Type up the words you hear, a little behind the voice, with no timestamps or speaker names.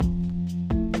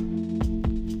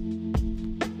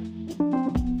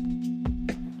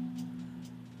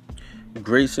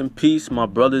Grace and peace, my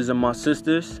brothers and my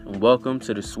sisters, and welcome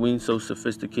to the Sween So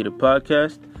Sophisticated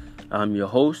podcast. I'm your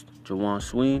host, Jawan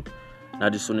Sween, and I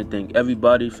just want to thank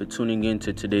everybody for tuning in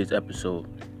to today's episode.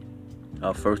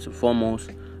 First and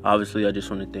foremost, obviously, I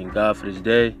just want to thank God for this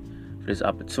day, for this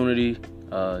opportunity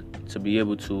to be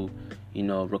able to,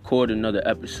 record another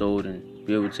episode and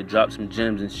be able to drop some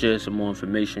gems and share some more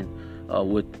information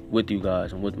with you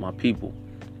guys and with my people.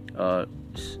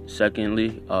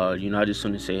 Secondly, I just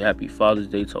want to say Happy Father's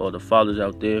Day to all the fathers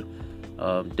out there.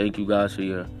 Thank you guys for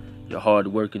your hard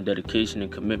work and dedication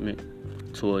and commitment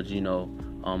towards,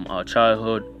 our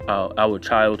childhood, and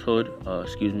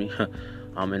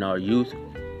our youth.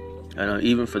 And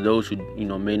even for those who,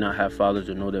 may not have fathers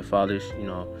or know their fathers,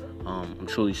 I'm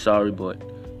truly sorry, but,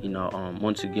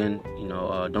 once again,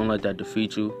 don't let that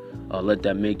defeat you. Let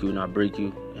that make you and not break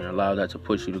you, and allow that to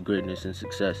push you to greatness and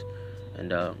success.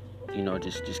 And,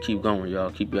 just keep going,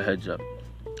 y'all. Keep your heads up.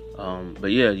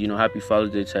 But yeah, Happy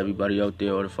Father's Day to everybody out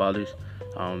there, all the fathers.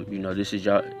 This is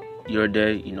your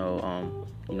day.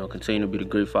 Continue to be the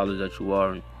great fathers that you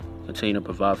are, and continue to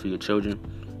provide for your children,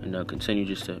 and continue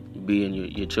just to be in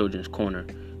your children's corner,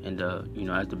 and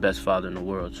as the best father in the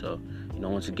world. So,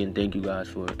 once again, thank you guys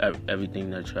for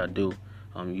everything that y'all do.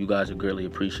 You guys are greatly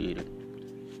appreciated.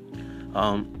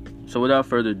 So without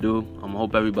further ado, I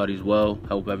hope everybody's well.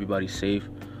 Hope everybody's safe.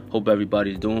 Hope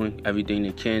everybody's doing everything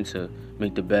they can to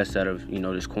make the best out of,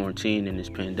 this quarantine and this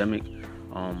pandemic.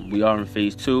 We are in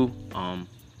phase 2.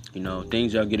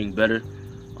 Things are getting better.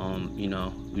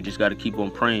 We just got to keep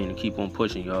on praying and keep on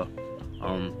pushing, y'all.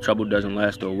 Trouble doesn't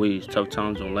last always. Tough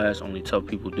times don't last. Only tough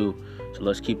people do. So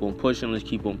let's keep on pushing. Let's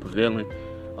keep on prevailing.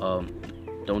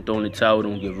 Don't throw in the towel.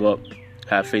 Don't give up.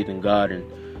 Have faith in God, and,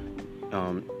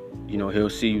 He'll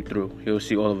see you through. He'll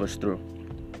see all of us through.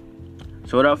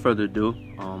 So without further ado,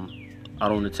 I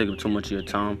don't want to take up too much of your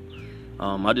time.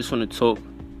 I just want to talk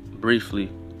briefly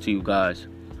to you guys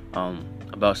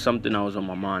about something that was on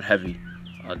my mind heavy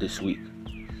this week.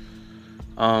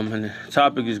 And the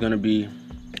topic is going to be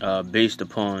based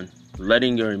upon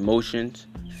letting your emotions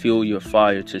fuel your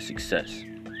fire to success.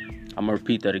 I'm going to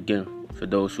repeat that again for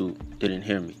those who didn't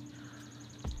hear me.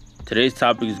 Today's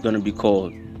topic is going to be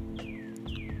called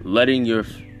letting your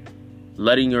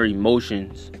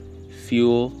emotions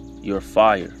fuel your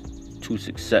fire to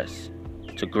success,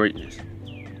 to greatness.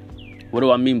 What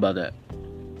do I mean by that?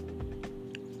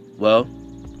 Well,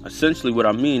 essentially what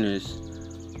I mean is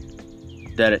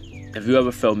that if you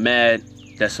ever felt mad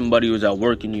that somebody was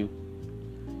outworking you,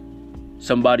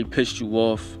 somebody pissed you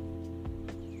off,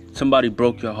 somebody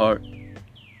broke your heart,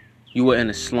 you were in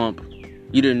a slump,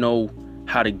 you didn't know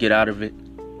how to get out of it,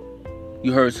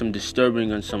 you heard some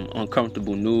disturbing and some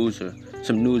uncomfortable news, or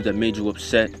some news that made you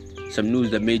upset, some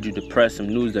news that made you depressed, some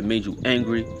news that made you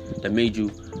angry, that made you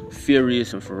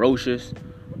furious and ferocious.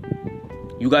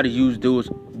 You got to use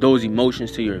those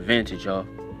emotions to your advantage, y'all.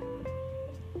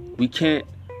 We can't,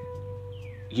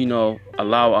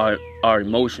 allow our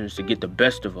emotions to get the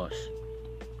best of us.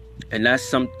 And that's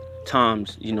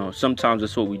sometimes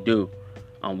that's what we do.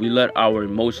 We let our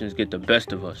emotions get the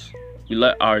best of us. We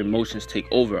let our emotions take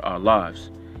over our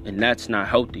lives. And that's not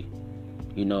healthy.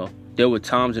 There were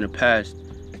times in the past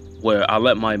where I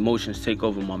let my emotions take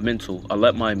over my mental. I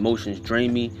let my emotions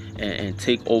drain me and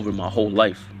take over my whole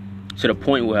life, to the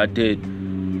point where I did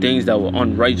things that were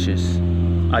unrighteous.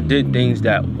 I did things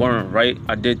that weren't right.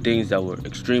 I did things that were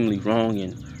extremely wrong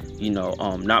and,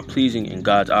 not pleasing in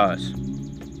God's eyes.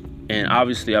 And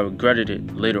obviously I regretted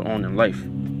it later on in life.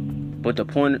 But the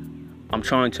point I'm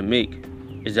trying to make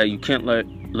is that you can't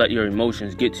let your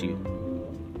emotions get to you.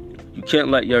 You can't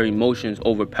let your emotions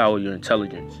overpower your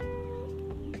intelligence.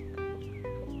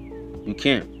 You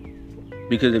can't.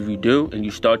 Because if you do, and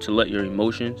you start to let your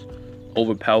emotions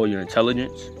overpower your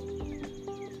intelligence,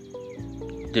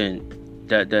 then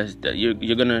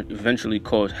you're gonna eventually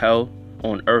cause hell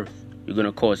on earth. You're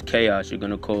gonna cause chaos. You're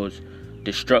gonna cause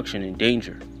destruction and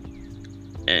danger.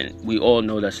 And we all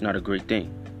know that's not a great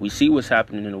thing. We see what's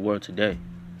happening in the world today,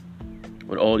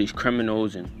 with all these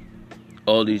criminals and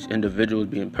all these individuals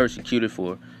being persecuted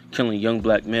for killing young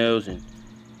black males and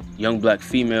young black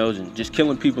females and just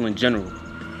killing people in general.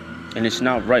 And it's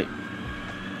not right.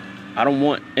 I don't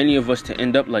want any of us to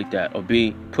end up like that or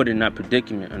be put in that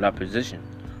predicament or that position.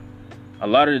 A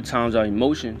lot of the times our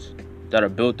emotions that are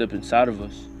built up inside of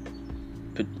us,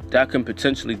 that can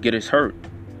potentially get us hurt,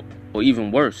 or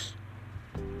even worse,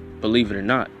 believe it or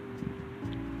not.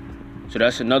 So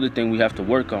that's another thing we have to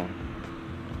work on.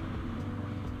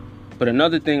 But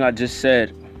another thing I just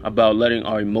said about letting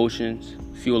our emotions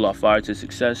fuel our fire to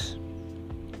success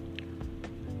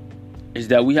is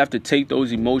that we have to take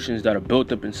those emotions that are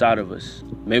built up inside of us.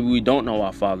 Maybe we don't know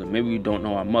our father. Maybe we don't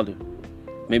know our mother.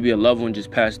 Maybe a loved one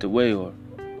just passed away, or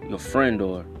your friend,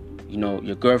 or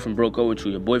your girlfriend broke up with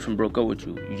you, your boyfriend broke up with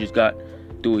you. You just got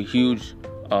through a huge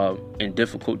and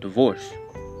difficult divorce.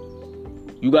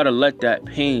 You gotta let that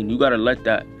pain, you gotta let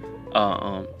that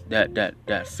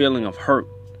that feeling of hurt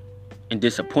and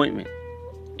disappointment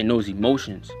and those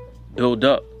emotions build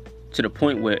up to the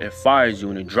point where it fires you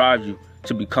and it drives you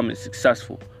to becoming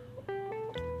successful.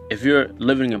 If you're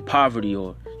living in poverty,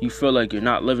 or you feel like you're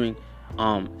not living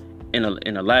in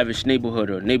a lavish neighborhood,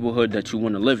 or a neighborhood that you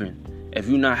want to live in, if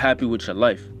you're not happy with your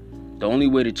life, the only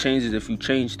way to change is if you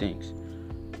change things.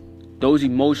 Those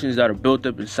emotions that are built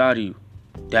up inside of you,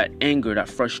 that anger, that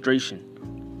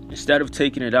frustration, instead of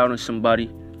taking it out on somebody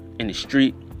in the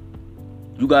street,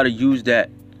 you got to use that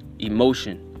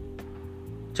emotion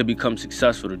to become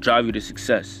successful, to drive you to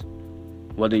success.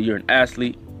 Whether you're an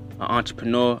athlete, an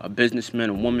entrepreneur, a businessman,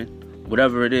 a woman,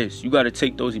 whatever it is, you got to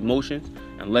take those emotions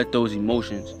and let those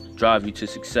emotions drive you to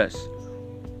success.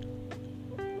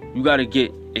 You got to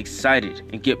get excited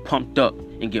and get pumped up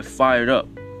and get fired up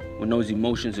when those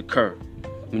emotions occur.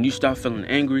 When you start feeling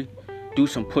angry, do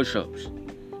some push-ups.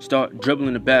 Start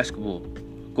dribbling the basketball.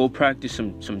 Go practice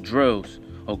some drills,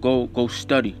 or go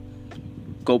study.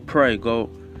 Go pray. Go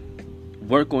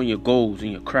work on your goals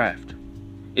and your craft.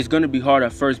 It's going to be hard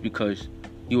at first because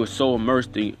you are so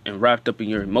immersed and wrapped up in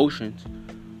your emotions.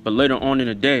 But later on in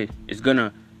the day, it's going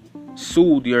to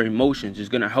soothe your emotions. It's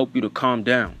going to help you to calm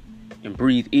down and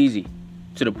breathe easy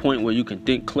to the point where you can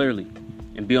think clearly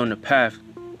and be on the path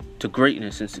to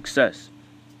greatness and success.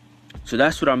 So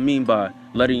that's what I mean by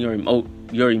letting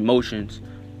your emotions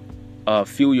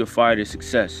fuel your fire to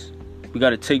success. We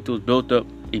got to take those built up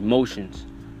emotions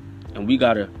and we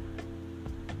got to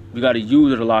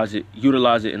utilize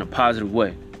it in a positive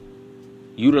way.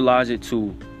 Utilize it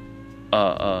to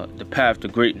the path to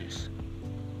greatness.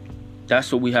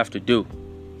 That's what we have to do.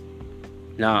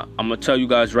 Now, I'm going to tell you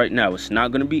guys right now, it's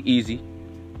not going to be easy.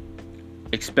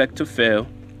 Expect to fail.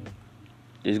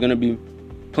 There's going to be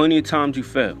plenty of times you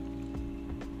fail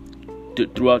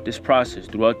throughout this process,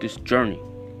 throughout this journey.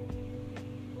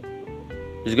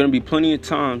 There's going to be plenty of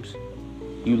times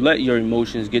you let your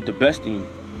emotions get the best in you,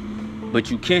 but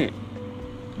you can't.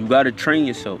 You got to train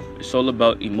yourself. It's all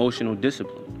about emotional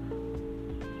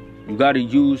discipline. You got to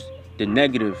use the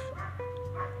negative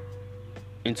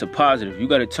into positive. You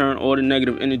got to turn all the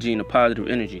negative energy into positive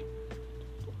energy.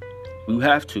 You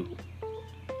have to.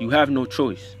 You have no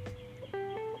choice.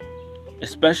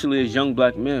 Especially as young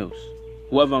black males,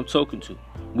 whoever I'm talking to,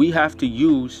 we have to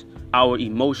use our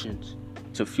emotions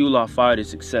to fuel our fire to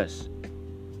success,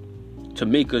 to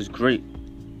make us great,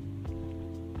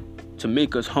 to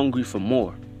make us hungry for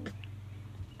more.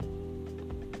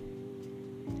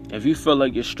 If you feel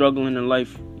like you're struggling in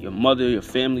life, your mother, your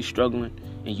family struggling,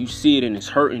 and you see it and it's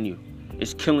hurting you,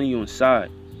 it's killing you inside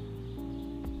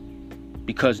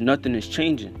because nothing is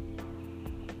changing.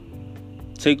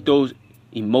 Take those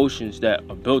emotions that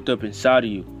are built up inside of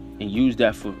you and use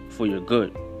that for your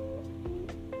good.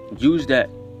 Use that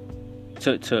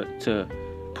to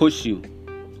push you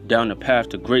down the path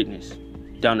to greatness,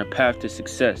 down the path to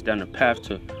success, down the path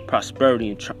to prosperity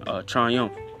and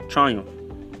triumph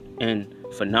and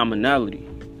phenomenality.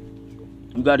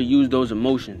 You got to use those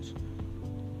emotions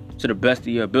to the best of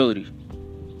your ability.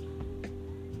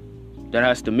 That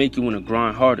has to make you want to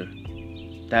grind harder.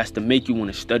 That has to make you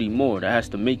want to study more. That has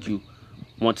to make you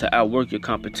want to outwork your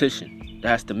competition. That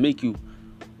has to make you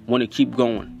want to keep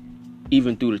going,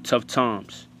 even through the tough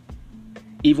times.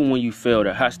 Even when you fail,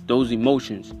 those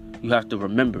emotions you have to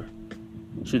remember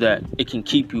so that it can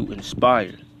keep you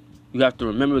inspired. You have to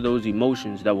remember those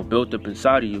emotions that were built up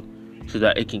inside of you so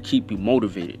that it can keep you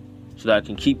motivated, so that it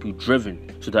can keep you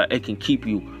driven, so that it can keep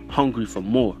you hungry for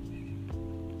more.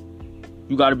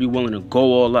 You got to be willing to go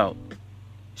all out.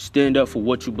 Stand up for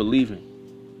what you believe in.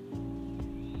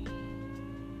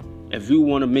 If you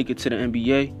want to make it to the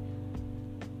NBA,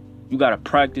 you got to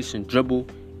practice and dribble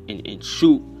and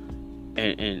shoot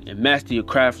and master your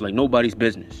craft like nobody's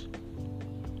business.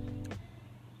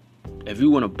 If you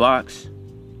want to box,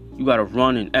 you got to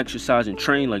run and exercise and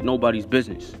train like nobody's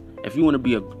business. If you want to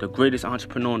be the greatest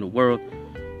entrepreneur in the world,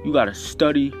 you got to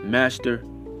study, master,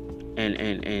 and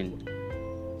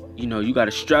you got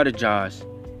to strategize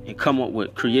and come up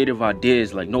with creative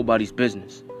ideas like nobody's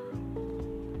business.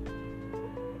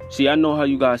 See, I know how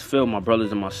you guys feel, my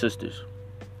brothers and my sisters.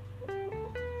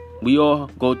 We all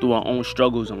go through our own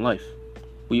struggles in life.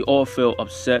 We all feel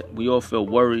upset. We all feel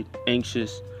worried,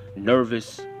 anxious,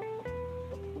 nervous.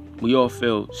 We all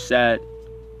feel sad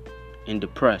and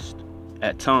depressed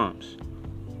at times.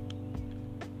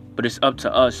 But it's up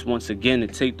to us, once again, to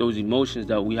take those emotions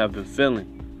that we have been feeling,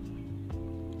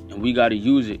 and we got to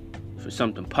use it for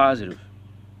something positive.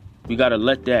 We got to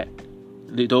let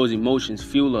those emotions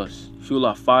fuel us, fuel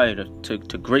our fire to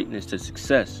greatness, to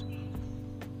success.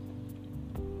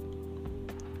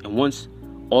 And once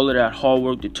all of that hard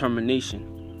work, determination,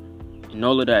 and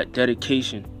all of that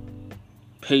dedication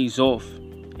pays off,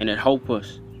 and it helps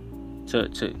us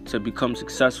to become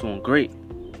successful and great,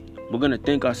 we're going to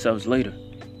thank ourselves later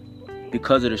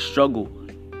because of the struggle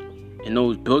and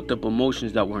those built up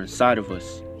emotions that were inside of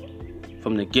us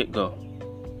from the get-go.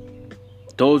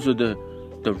 Those are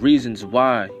the reasons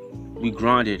why we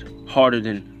grinded harder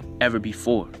than ever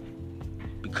before,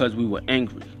 because we were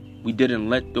angry. We didn't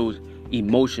let those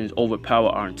emotions overpower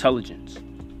our intelligence,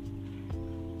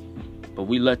 but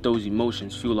we let those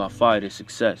emotions fuel our fire to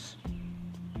success.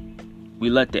 We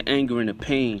let the anger and the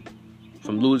pain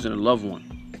from losing a loved one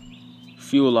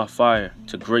fuel our fire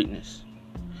to greatness.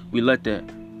 We let the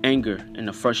anger and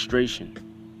the frustration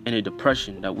and the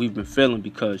depression that we've been feeling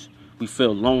because we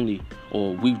feel lonely,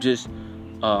 or we've just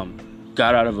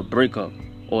got out of a breakup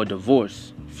or a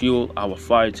divorce, fuel our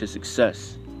fire to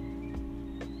success.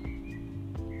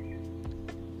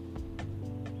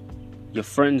 Your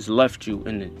friends left you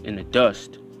in the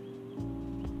dust.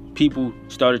 People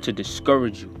started to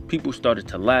discourage you. People started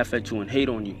to laugh at you and hate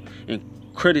on you and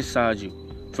criticize you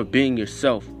for being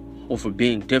yourself or for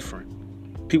being different.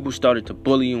 People started to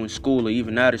bully you in school or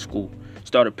even out of school,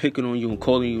 started picking on you and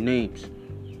calling you names.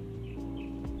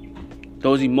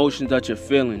 Those emotions that you're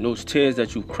feeling, those tears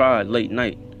that you cried late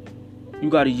night, you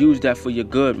got to use that for your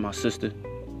good, my sister.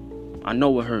 I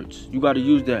know it hurts. You got to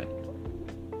use that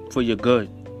for your good.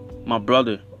 My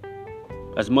brother,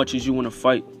 as much as you want to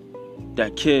fight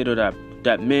that kid or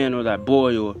that man or that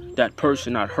boy or that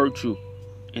person that hurt you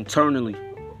internally,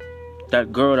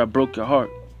 that girl that broke your heart,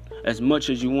 as much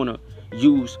as you want to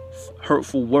use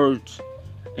hurtful words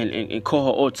and call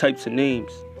her all types of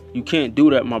names, you can't do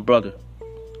that, my brother,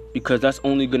 because that's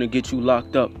only going to get you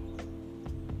locked up.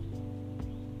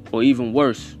 Or even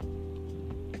worse,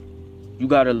 you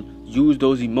got to use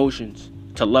those emotions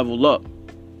to level up.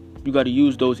 You got to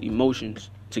use those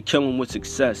emotions to kill them with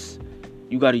success.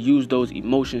 You got to use those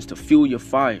emotions to fuel your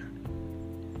fire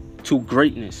to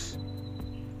greatness,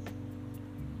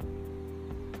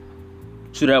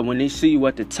 so that when they see you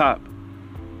at the top,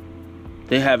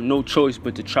 they have no choice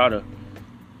but to try to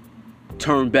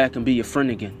turn back and be your friend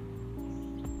again.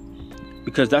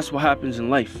 Because that's what happens in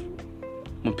life.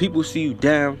 When people see you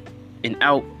down and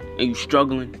out and you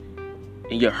struggling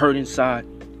and you're hurt inside,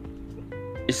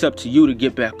 it's up to you to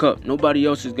get back up. Nobody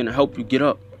else is going to help you get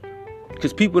up.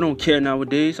 Because people don't care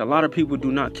nowadays. A lot of people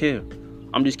do not care.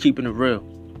 I'm just keeping it real.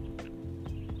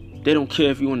 They don't care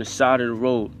if you're on the side of the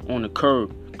road, on the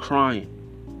curb, crying.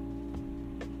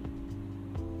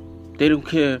 They don't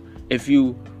care if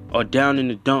you are down in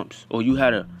the dumps or you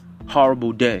had a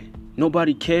horrible day.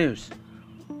 Nobody cares.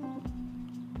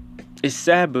 It's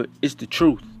sad, but it's the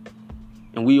truth.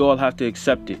 And we all have to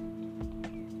accept it.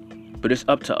 But it's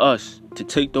up to us to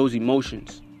take those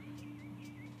emotions,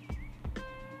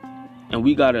 and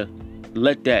we gotta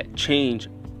let that change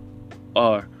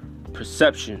our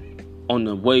perception on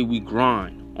the way we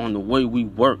grind, on the way we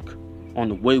work, on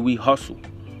the way we hustle,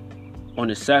 on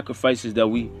the sacrifices that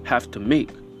we have to make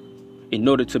in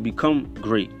order to become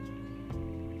great,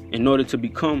 in order to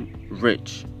become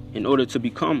rich, in order to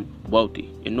become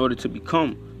wealthy, in order to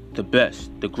become the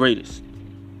best, the greatest,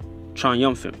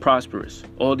 triumphant, prosperous,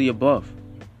 all the above.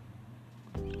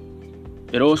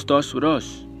 It all starts with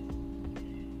us.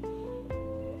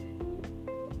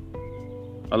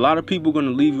 A lot of people are going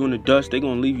to leave you in the dust. They're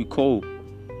going to leave you cold.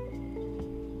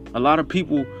 A lot of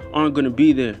people aren't going to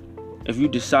be there if you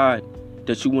decide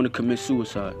that you want to commit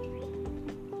suicide.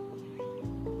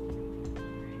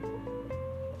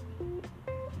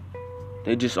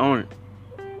 They just aren't.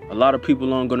 A lot of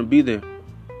people aren't going to be there.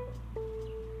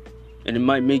 And it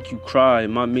might make you cry. It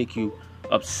might make you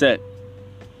upset.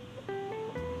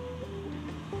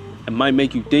 It might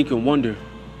make you think and wonder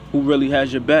who really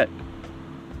has your back.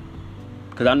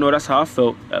 Because I know that's how I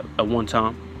felt at one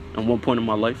time, at one point in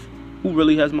my life. Who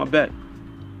really has my back?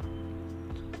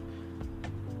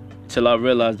 Till I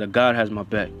realized that God has my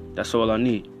back. That's all I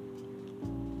need.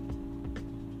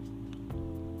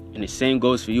 And the same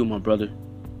goes for you, my brother.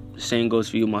 The same goes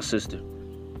for you, my sister.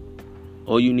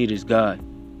 All you need is God.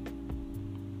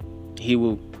 He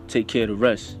will take care of the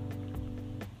rest.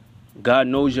 God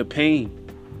knows your pain.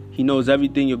 He knows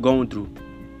everything you're going through.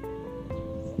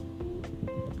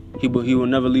 He will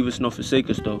never leave us nor forsake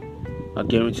us, though. I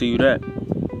guarantee you that.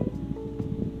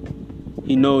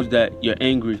 He knows that you're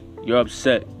angry, you're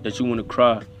upset, that you want to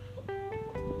cry,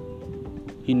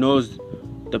 He knows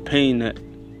the pain that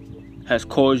has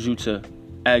caused you to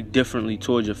act differently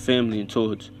towards your family and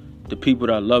towards the people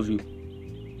that love you.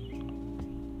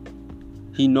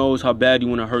 He knows how bad you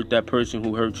want to hurt that person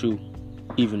who hurt you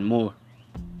even more.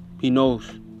 He knows.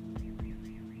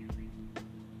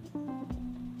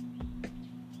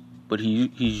 But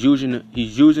he's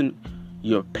using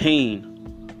your pain,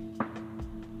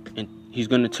 and he's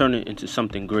going to turn it into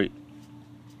something great.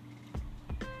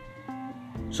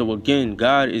 So again,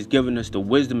 God is giving us the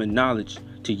wisdom and knowledge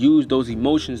to use those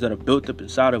emotions that are built up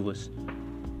inside of us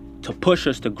to push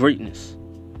us to greatness.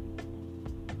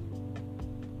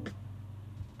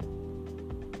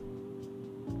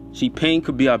 See, pain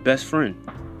could be our best friend.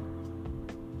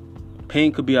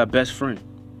 Pain could be our best friend.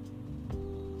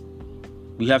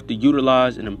 We have to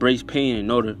utilize and embrace pain in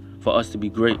order for us to be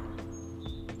great.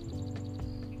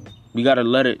 We got to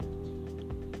let it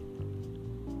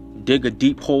dig a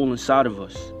deep hole inside of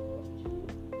us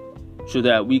so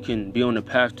that we can be on the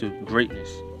path to greatness.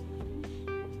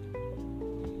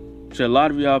 So a lot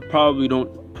of y'all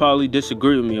probably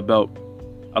disagree with me about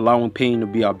allowing pain to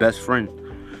be our best friend,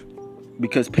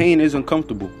 because pain is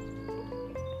uncomfortable.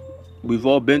 We've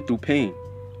all been through pain,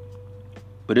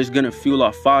 but it's going to fuel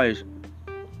our fires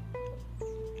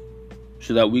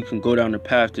so that we can go down the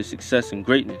path to success and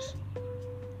greatness,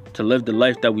 to live the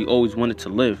life that we always wanted to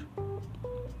live.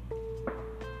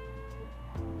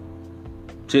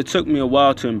 So it took me a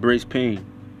while to embrace pain,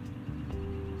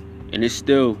 and it's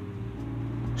still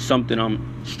something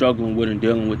I'm struggling with and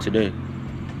dealing with today.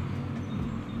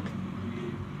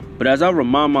 But as I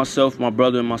remind myself, my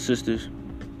brother and my sisters,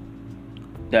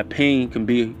 that pain can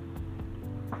be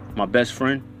my best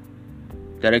friend,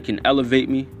 that it can elevate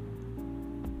me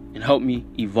and help me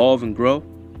evolve and grow,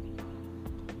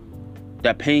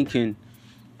 that pain can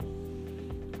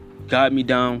guide me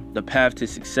down the path to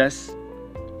success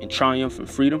and triumph and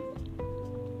freedom,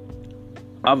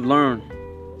 I've learned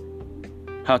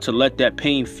how to let that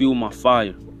pain fuel my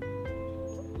fire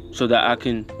so that I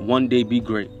can one day be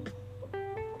great.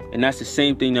 And that's the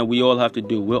same thing that we all have to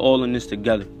do. We're all in this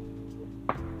together.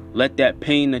 Let that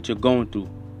pain that you're going through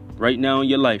right now in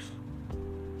your life,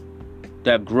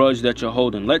 that grudge that you're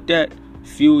holding, let that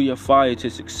fuel your fire to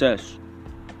success.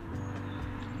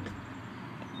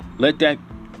 Let that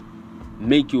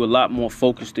make you a lot more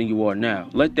focused than you are now.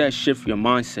 Let that shift your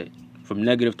mindset from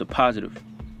negative to positive.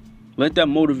 Let that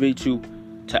motivate you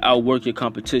to outwork your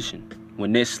competition.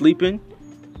 When they're sleeping,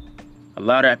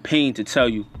 allow that pain to tell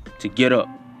you to get up.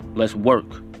 Let's work.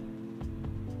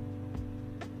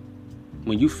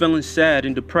 When you're feeling sad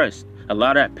and depressed,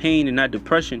 allow that pain and that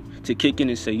depression to kick in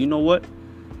and say, you know what?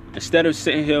 Instead of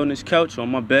sitting here on this couch on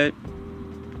my bed,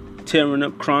 tearing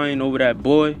up, crying over that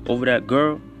boy, over that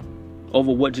girl,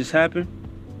 over what just happened,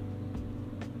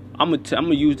 I'm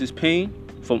gonna use this pain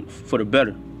for the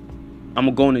better. I'm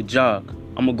gonna go on a jog.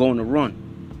 I'm gonna go on a run.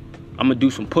 I'm gonna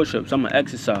do some push-ups. I'm gonna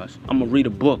exercise. I'm gonna read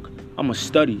a book. I'm gonna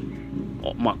study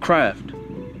my craft.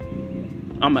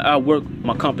 I'm gonna outwork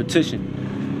my competition.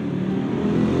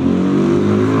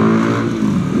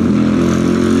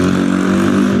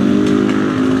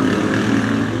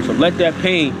 So let that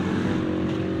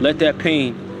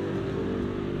pain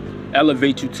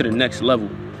elevate you to the next level.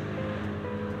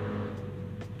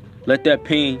 Let that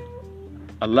pain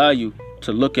allow you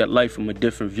to look at life from a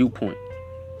different viewpoint,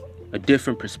 a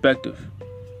different perspective.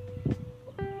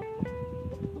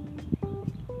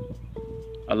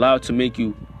 Allow it to make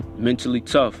you mentally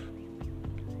tough,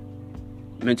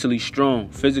 mentally strong,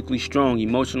 physically strong,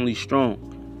 emotionally strong,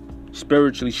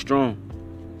 spiritually strong.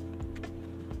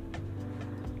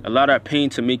 Allow that pain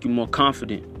to make you more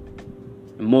confident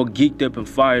and more geeked up and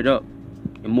fired up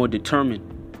and more determined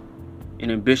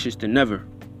and ambitious than ever.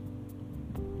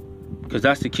 Because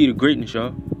that's the key to greatness,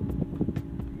 y'all.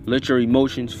 Let your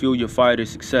emotions fuel your fire to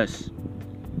success.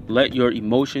 Let your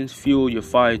emotions fuel your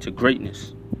fire to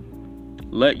greatness.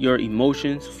 Let your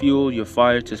emotions fuel your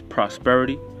fire to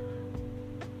prosperity.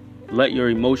 Let your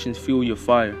emotions fuel your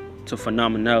fire to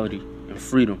phenomenality and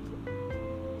freedom.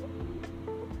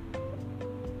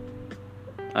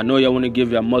 I know y'all want to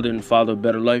give your mother and father a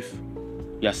better life,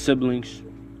 your siblings,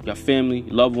 your family,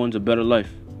 loved ones a better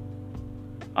life.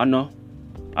 I know.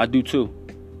 I do too.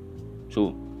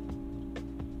 So,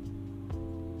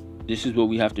 this is what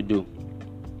we have to do.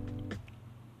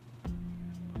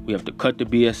 We have to cut the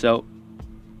BS out.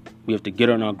 We have to get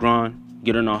on our grind,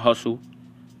 get on our hustle.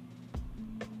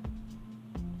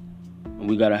 And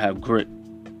we got to have grit.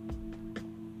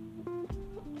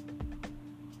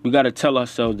 We got to tell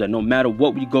ourselves that no matter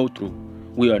what we go through,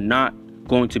 we are not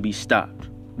going to be stopped.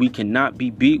 We cannot be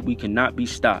beat. We cannot be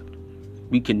stopped.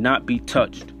 We cannot be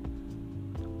touched.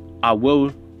 I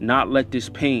will not let this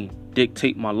pain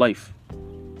dictate my life.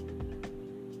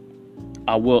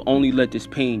 I will only let this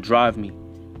pain drive me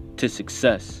to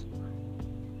success.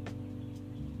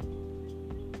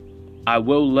 I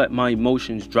will let my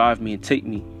emotions drive me and take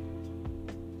me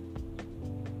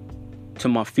to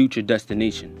my future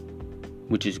destination,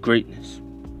 which is greatness.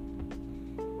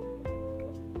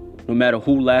 No matter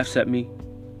who laughs at me,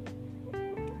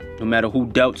 no matter who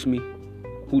doubts me,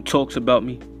 who talks about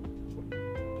me,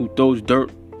 who throws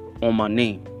dirt on my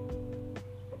name,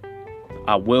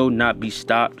 I will not be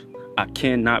stopped. I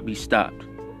cannot be stopped.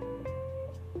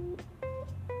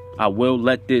 I will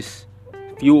let this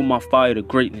fuel my fire to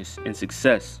greatness and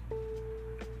success.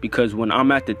 Because when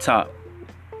I'm at the top,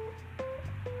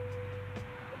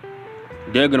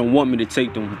 they're going to want me to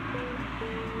take them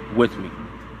with me.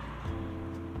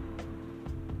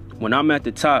 When I'm at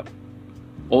the top,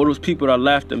 all those people that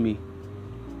laughed at me,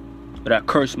 that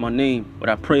cursed my name,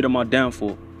 that prayed on my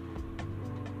downfall,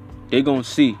 they're going to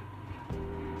see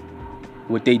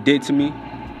what they did to me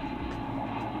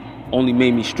only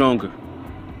made me stronger.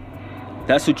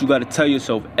 That's what you got to tell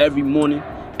yourself every morning,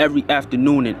 every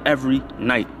afternoon, and every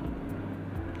night.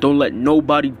 Don't let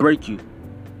nobody break you.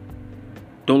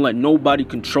 Don't let nobody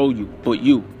control you but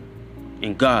you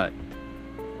and God.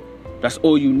 That's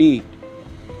all you need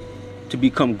to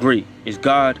become great is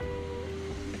God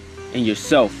and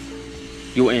yourself,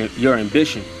 your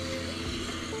ambition,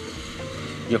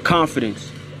 your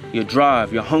confidence, your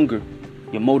drive, your hunger,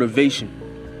 your motivation.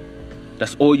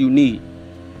 That's all you need.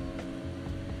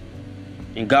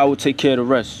 And God will take care of the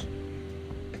rest.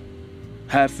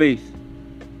 Have faith.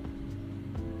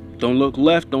 Don't look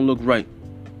left, don't look right.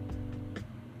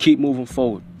 Keep moving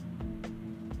forward.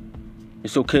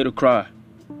 It's okay to cry.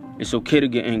 It's okay to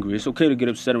get angry. It's okay to get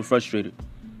upset and frustrated.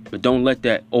 But don't let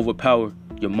that overpower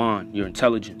your mind, your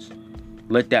intelligence.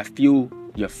 Let that fuel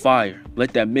your fire.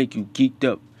 Let that make you geeked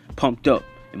up, pumped up,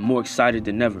 and more excited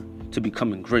than ever to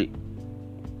becoming great.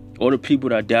 All the people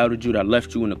that doubted you, that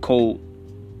left you in the cold,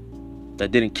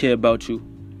 that didn't care about you,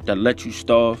 that let you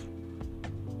starve,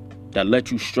 that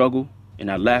let you struggle, and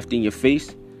that laughed in your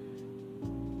face,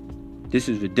 this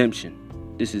is redemption.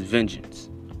 This is vengeance.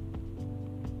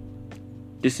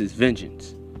 This is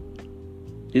vengeance.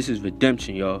 This is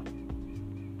redemption, y'all.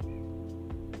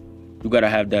 You gotta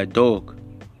have that dog.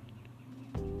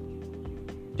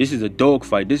 This is a dog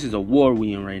fight. This is a war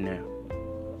we in right now.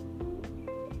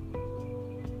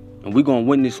 And we're gonna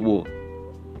win this war.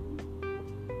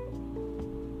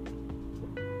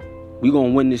 We're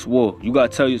gonna win this war. You gotta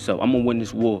tell yourself, I'm gonna win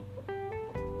this war.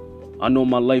 I know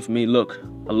my life may look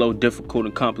a little difficult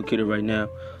and complicated right now.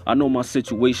 I know my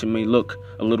situation may look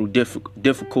a little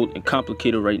difficult and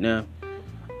complicated right now.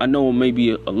 I know it may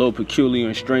be a little peculiar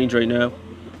and strange right now,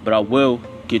 but I will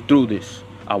get through this.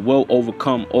 I will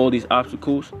overcome all these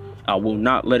obstacles. I will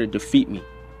not let it defeat me.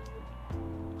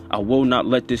 I will not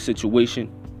let this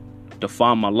situation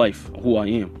define my life, who I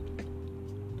am.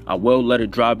 I will let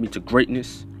it drive me to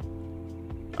greatness.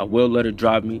 I will let it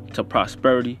drive me to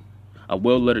prosperity. I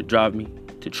will let it drive me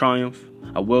to triumph.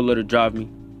 I will let it drive me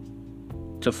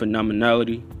to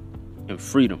phenomenality and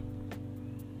freedom.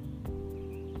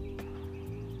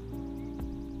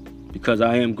 Because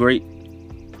I am great,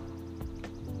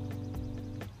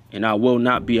 and I will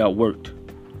not be outworked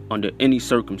under any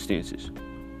circumstances.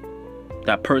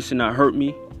 That person that hurt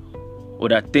me, or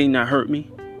that thing that hurt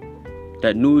me,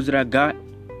 that news that I got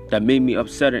that made me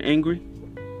upset and angry,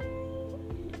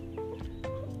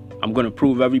 I'm going to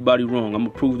prove everybody wrong. I'm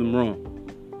going to prove them wrong.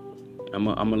 I'm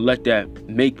going to let that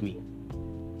make me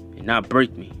and not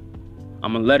break me.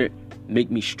 I'm going to let it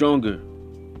make me stronger,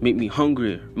 make me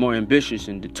hungrier, more ambitious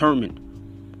and determined,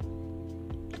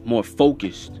 more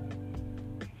focused,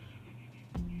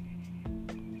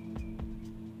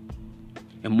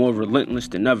 and more relentless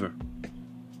than ever.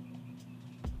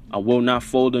 I will not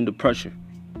fold under pressure.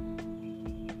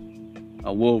 I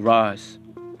will rise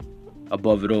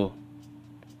above it all.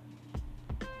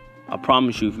 I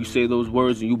promise you, if you say those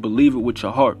words and you believe it with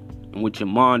your heart and with your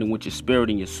mind and with your spirit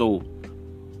and your soul,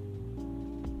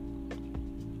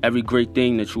 every great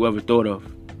thing that you ever thought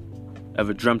of,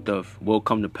 ever dreamt of, will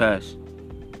come to pass.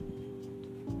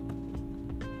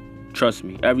 Trust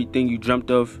me, everything you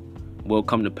dreamt of will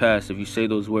come to pass if you say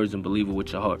those words and believe it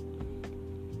with your heart.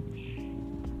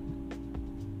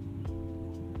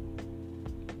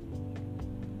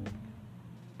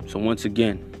 So once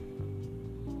again,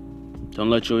 don't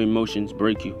let your emotions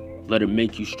break you. Let it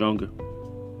make you stronger.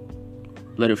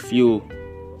 Let it fuel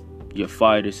your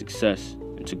fire to success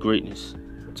and to greatness,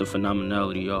 to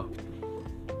phenomenality, y'all.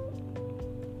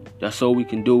 That's all we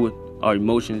can do with our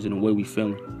emotions and the way we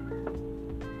feeling.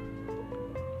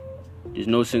 There's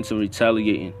no sense of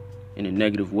retaliating in a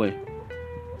negative way,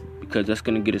 because that's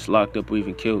going to get us locked up or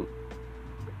even killed.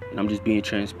 And I'm just being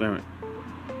transparent.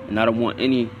 And I don't want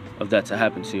any of that to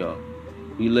happen to y'all.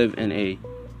 We live in a,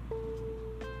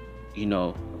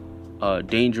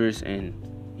 dangerous and,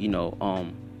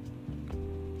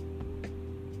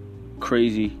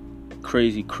 crazy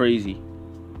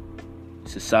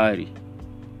society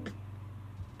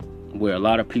where a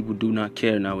lot of people do not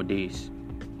care nowadays.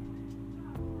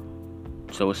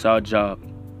 So it's our job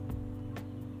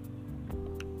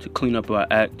to clean up our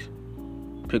act,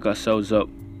 pick ourselves up,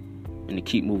 and to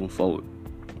keep moving forward.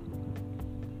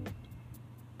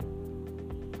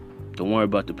 Don't worry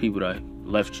about the people that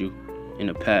left you in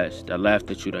the past, that laughed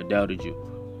at you, that doubted you,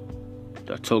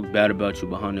 that talked bad about you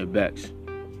behind their backs,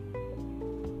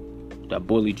 that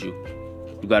bullied you.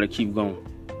 You gotta keep going.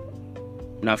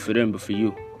 Not for them, but for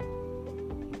you.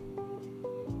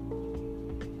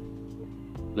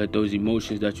 Let those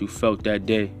emotions that you felt that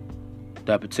day,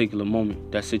 that particular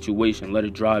moment, that situation, let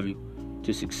it drive you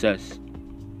to success.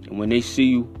 And when they see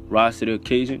you rise to the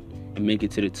occasion and make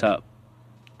it to the top,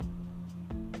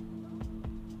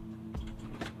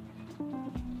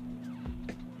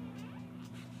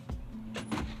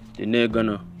 then they're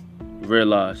gonna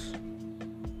realize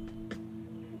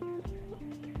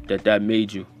that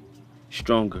made you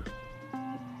stronger.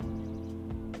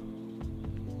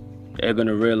 They're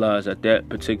gonna realize at that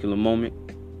particular moment,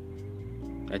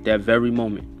 at that very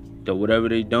moment, that whatever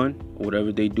they done or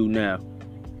whatever they do now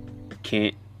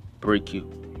can't break you.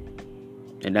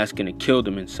 And that's gonna kill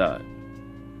them inside.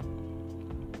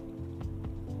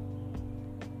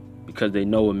 Because they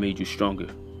know what made you stronger.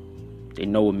 They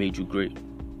know what made you great.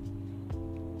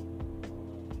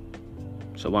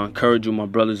 So I encourage you, my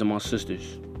brothers and my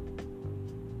sisters,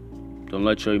 don't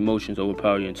let your emotions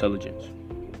overpower your intelligence.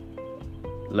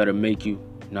 Let it make you,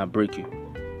 not break you.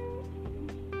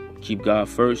 Keep God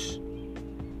first.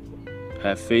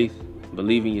 Have faith.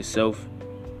 Believe in yourself,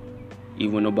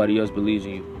 even when nobody else believes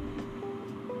in you.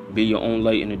 Be your own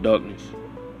light in the darkness.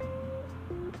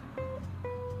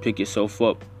 Pick yourself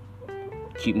up.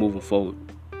 Keep moving forward.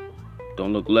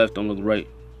 Don't look left, don't look right.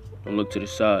 Don't look to the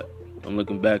side. Don't look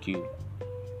back at you.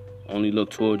 Only look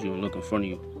towards you and look in front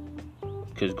of you.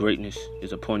 Because greatness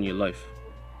is upon your life.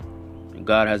 And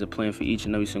God has a plan for each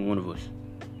and every single one of us.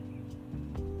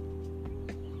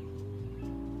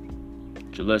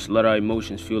 So let's let our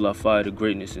emotions fuel our fire to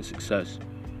greatness and success.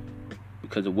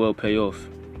 Because it will pay off.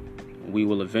 And we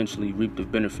will eventually reap the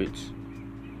benefits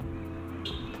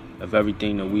of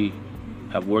everything that we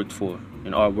have worked for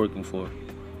and are working for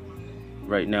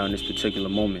right now in this particular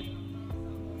moment.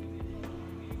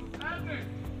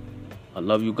 I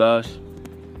love you guys.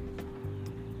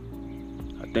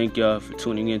 I thank y'all for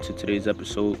tuning in to today's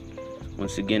episode.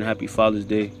 Once again, happy Father's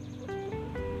Day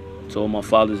to all my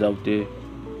fathers out there.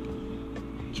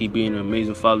 Keep being an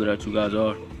amazing father that you guys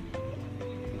are.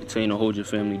 Continue to hold your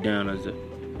family down as the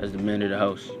man of the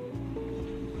house.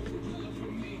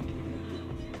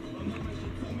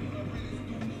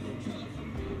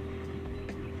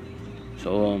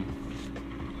 So,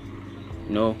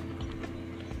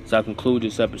 as I conclude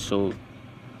this episode,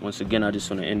 once again, I just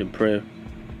want to end in prayer.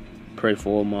 Pray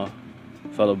for all my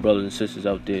fellow brothers and sisters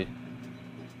out there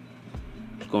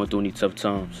going through any tough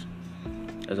times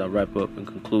as I wrap up and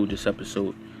conclude this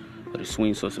episode of the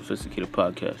Swing So Sophisticated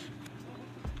podcast.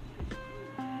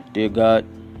 Dear God,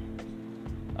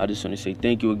 I just want to say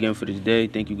thank you again for this day.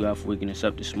 Thank you, God, for waking us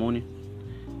up this morning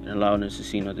and allowing us to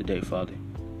see another day, Father.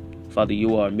 Father,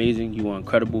 you are amazing, you are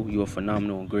incredible, you are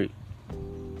phenomenal and great.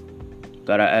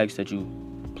 God, I ask that you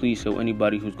please help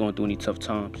anybody who's going through any tough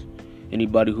times,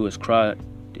 anybody who has cried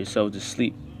themselves to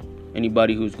sleep,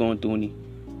 anybody who's going through any,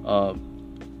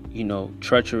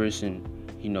 treacherous and,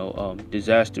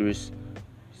 disastrous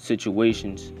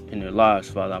situations in their lives,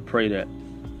 Father. I pray that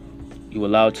you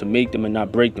allow it to make them and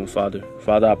not break them, Father.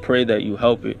 Father, I pray that you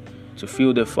help it to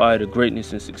fuel their fire to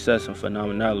greatness and success and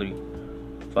phenomenality.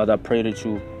 Father, I pray that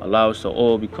you allow us to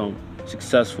all become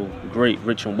successful, great,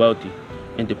 rich, and wealthy,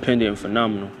 independent, and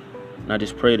phenomenal. And I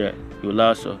just pray that you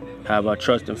allow us to have our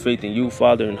trust and faith in you,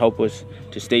 Father, and help us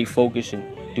to stay focused and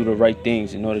do the right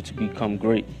things in order to become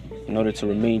great, in order to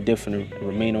remain different and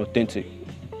remain authentic.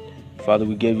 Father,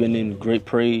 we give your name great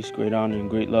praise, great honor, and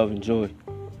great love and joy.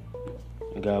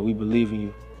 And God, we believe in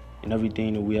you and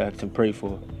everything that we ask and pray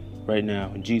for right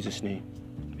now. In Jesus' name,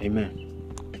 amen.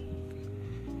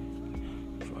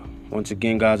 Once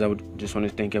again, guys, I would just want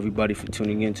to thank everybody for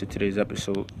tuning in to today's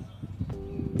episode.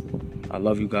 I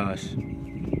love you guys.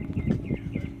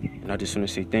 And I just want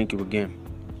to say thank you again.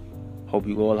 Hope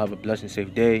you all have a blessed and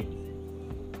safe day,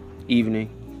 evening,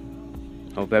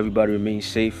 Hope everybody remains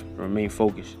safe and remain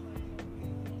focused.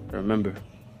 Remember,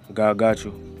 God got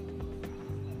you.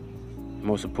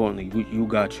 Most importantly, you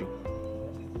got you.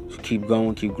 So keep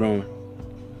going, keep growing.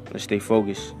 Let's stay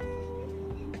focused.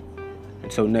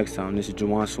 Until next time, this is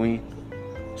Jawan Sween,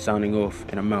 signing off,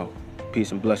 and I'm out.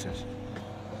 Peace and blessings.